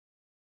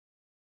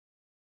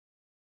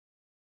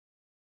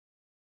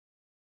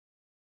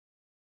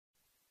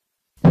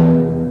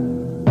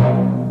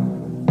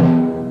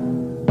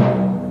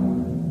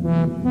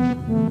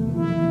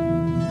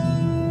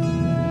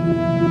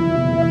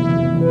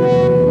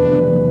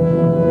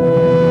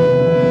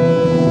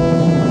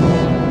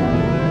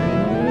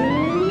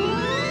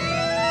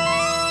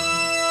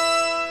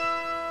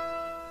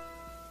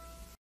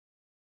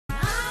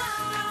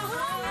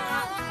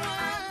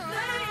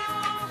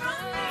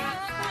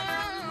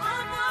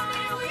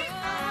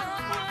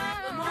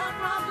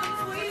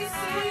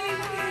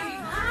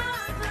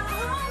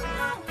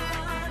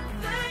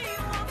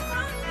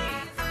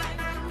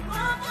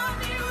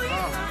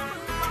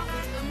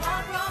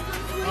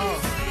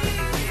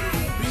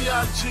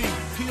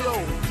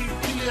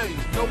POPPA,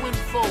 no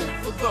info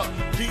for the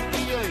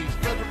DEA.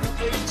 Federal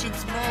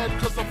agents mad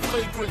cause I'm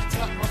flagrant.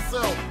 Tap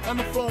myself and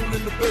the phone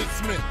in the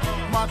basement.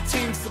 My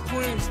team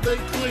supreme, stay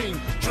clean.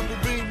 Triple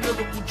B,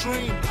 miracle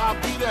dream. I'll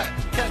be that.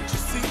 Catch a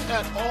seat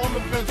at all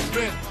events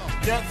bent.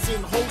 Gats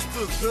in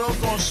holsters,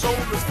 girls on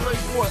shoulders.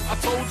 Playboy, I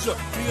told ya,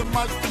 being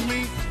mics to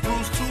me,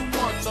 lose too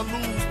much. I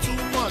lose too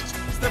much.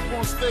 Step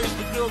on stage,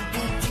 the girls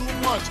do too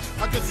much.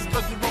 I guess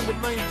especially when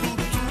with lame do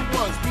too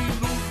much. Me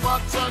lose my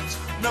touch,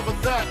 never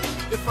that.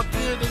 If I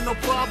did, ain't no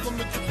problem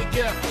to get the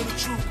gap where the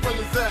true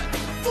players at.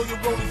 Throw your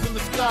rollers in the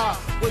sky,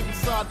 waving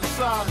side to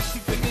side, and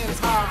keep your hands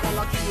high while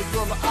I give your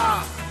girl an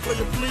eye. Play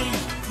it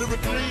please,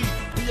 lyrically,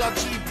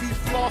 B.I.G.B.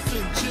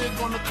 flossing, jig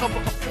on the cover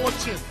of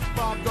Fortune,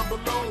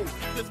 500.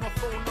 Here's my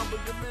phone number,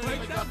 your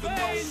man, I got the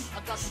nose,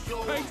 I got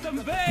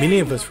the dough. Many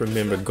of us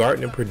remember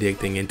Gartner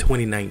predicting in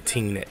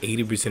 2019 that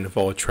 80% of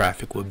all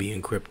traffic would be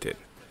encrypted.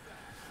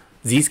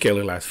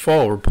 Zscaler last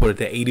fall reported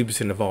that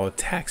 80% of all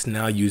attacks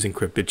now use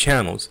encrypted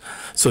channels.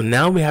 So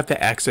now we have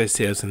to ask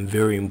ourselves some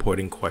very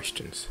important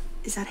questions.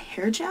 Is that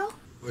hair gel?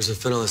 Where's the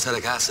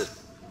phenylacetic acid?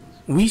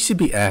 We should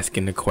be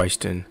asking the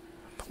question,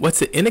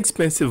 what's an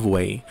inexpensive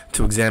way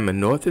to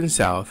examine north and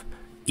south,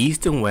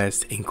 east and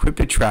west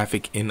encrypted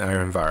traffic in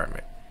our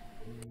environment?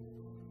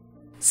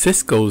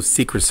 Cisco's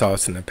secret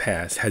sauce in the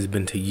past has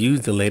been to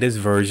use the latest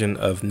version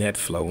of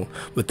NetFlow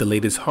with the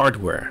latest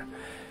hardware,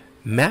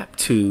 map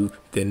to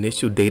the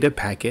initial data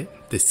packet,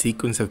 the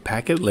sequence of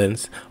packet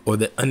lengths, or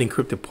the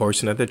unencrypted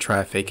portion of the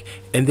traffic,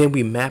 and then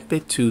we map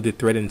it to the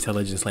threat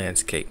intelligence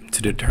landscape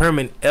to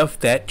determine if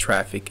that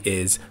traffic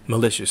is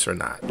malicious or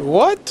not.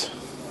 What?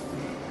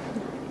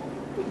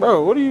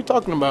 Bro, what are you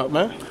talking about,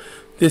 man?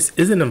 This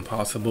isn't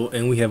impossible,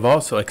 and we have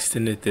also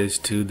extended this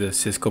to the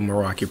Cisco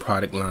Meraki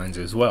product lines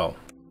as well.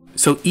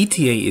 So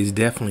ETA is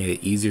definitely an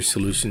easier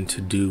solution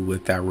to do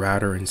with our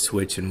router and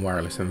switch and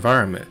wireless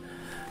environment.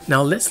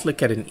 Now let's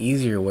look at an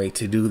easier way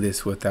to do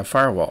this with our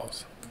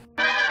firewalls.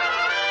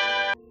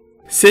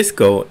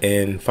 Cisco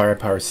in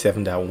Firepower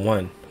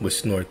 7.1 with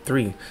Snort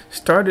 3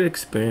 started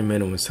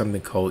experimenting with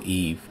something called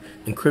EVE,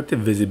 Encrypted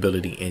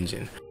Visibility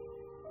Engine.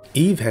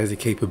 EVE has the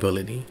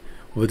capability,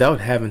 without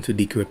having to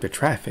decrypt the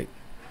traffic,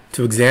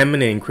 to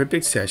examine an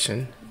encrypted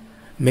session,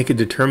 make a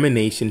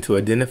determination to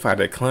identify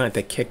the client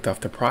that kicked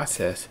off the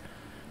process,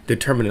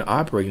 determine an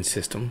operating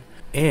system,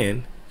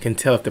 and can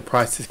tell if the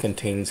process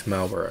contains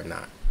malware or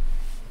not.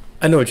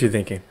 I know what you're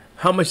thinking.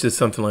 How much does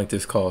something like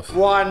this cost?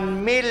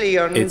 $1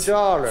 million. It's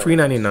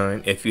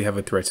 $3.99 if you have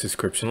a threat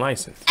subscription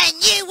license. And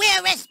you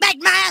will respect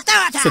my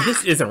authority! So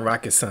this isn't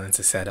rocket science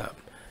to set up.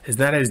 It's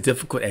not as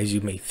difficult as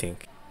you may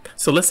think.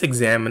 So let's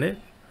examine it,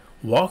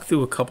 walk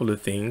through a couple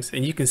of things,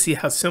 and you can see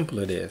how simple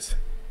it is.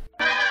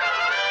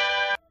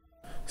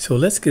 So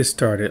let's get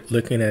started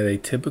looking at a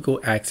typical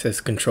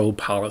access control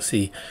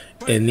policy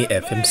in the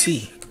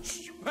FMC.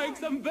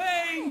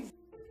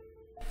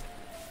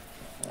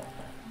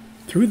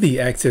 Through the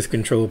access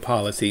control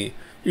policy,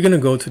 you're going to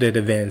go to the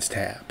Advanced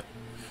tab.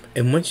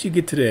 And once you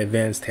get to the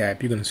Advanced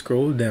tab, you're going to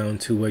scroll down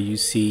to where you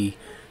see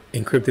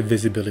Encrypted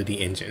Visibility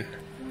Engine.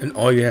 And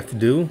all you have to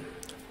do,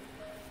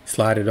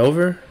 slide it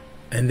over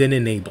and then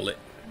enable it.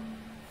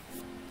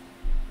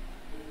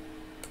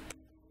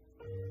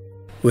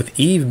 With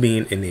EVE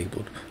being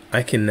enabled,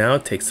 I can now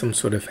take some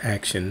sort of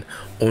action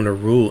on a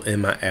rule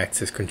in my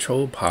access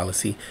control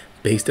policy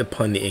based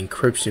upon the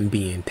encryption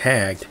being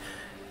tagged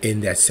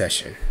in that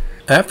session.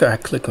 After I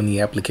click on the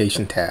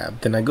application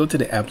tab, then I go to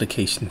the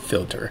application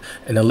filter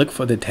and I look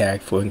for the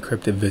tag for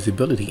Encrypted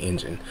Visibility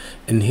Engine.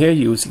 And here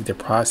you will see the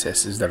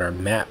processes that are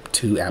mapped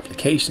to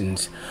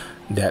applications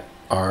that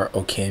are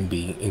or can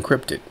be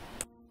encrypted.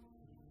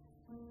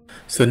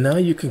 So now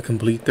you can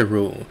complete the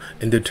rule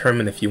and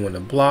determine if you want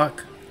to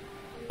block,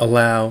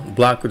 allow,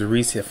 block, or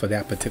reset for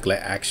that particular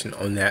action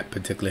on that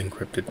particular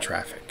encrypted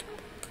traffic.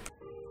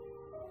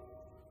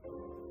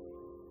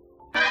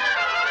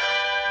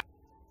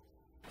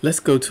 Let's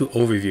go to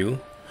Overview,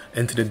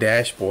 into the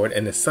dashboard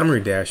and the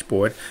Summary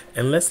dashboard,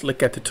 and let's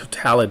look at the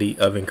totality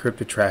of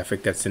encrypted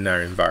traffic that's in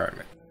our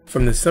environment.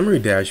 From the Summary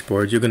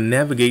dashboard, you're going to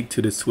navigate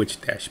to the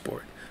Switch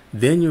dashboard.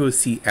 Then you will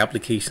see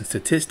Application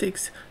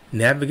Statistics,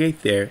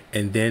 navigate there,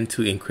 and then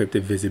to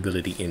Encrypted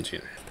Visibility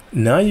Engine.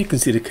 Now you can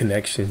see the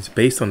connections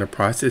based on the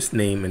process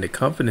name and the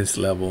confidence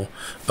level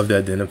of the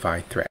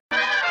identified threat.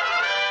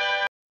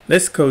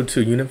 Let's go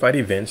to Unified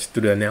Events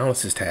through the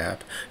Analysis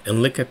tab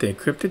and look at the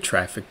encrypted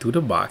traffic through the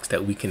box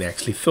that we can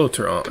actually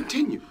filter on.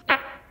 Continue.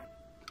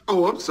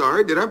 Oh, I'm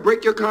sorry. Did I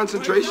break your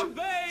concentration?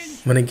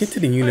 When I get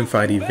to the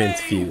Unified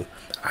Events view,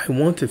 I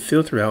want to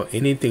filter out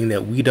anything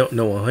that we don't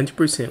know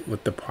 100%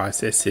 what the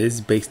process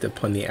is based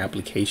upon the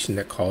application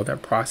that called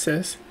that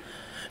process.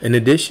 In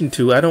addition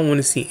to, I don't want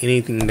to see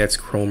anything that's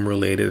Chrome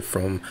related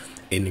from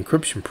an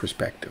encryption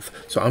perspective.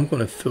 So I'm going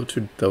to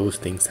filter those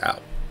things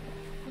out.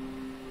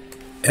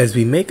 As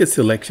we make a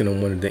selection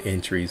on one of the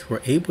entries,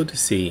 we're able to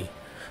see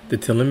the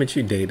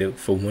telemetry data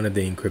for one of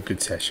the encrypted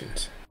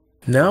sessions.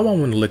 Now I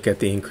want to look at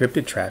the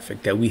encrypted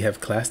traffic that we have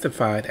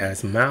classified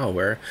as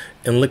malware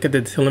and look at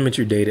the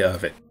telemetry data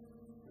of it.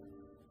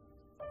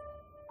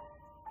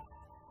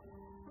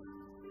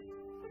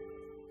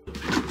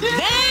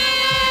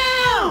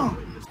 Damn!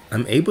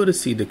 I'm able to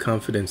see the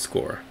confidence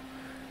score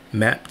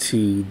mapped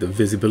to the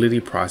visibility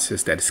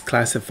process that is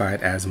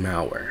classified as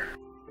malware.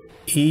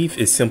 EVE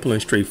is simple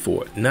and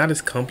straightforward, not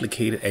as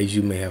complicated as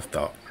you may have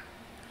thought.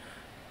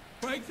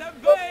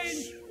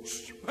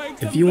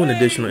 If you want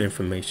additional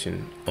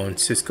information on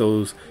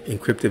Cisco's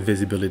Encrypted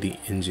Visibility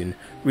Engine,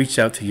 reach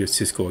out to your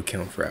Cisco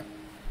account rep.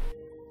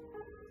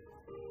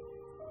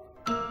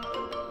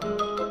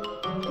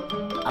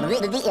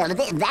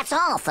 That's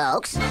all,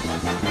 folks.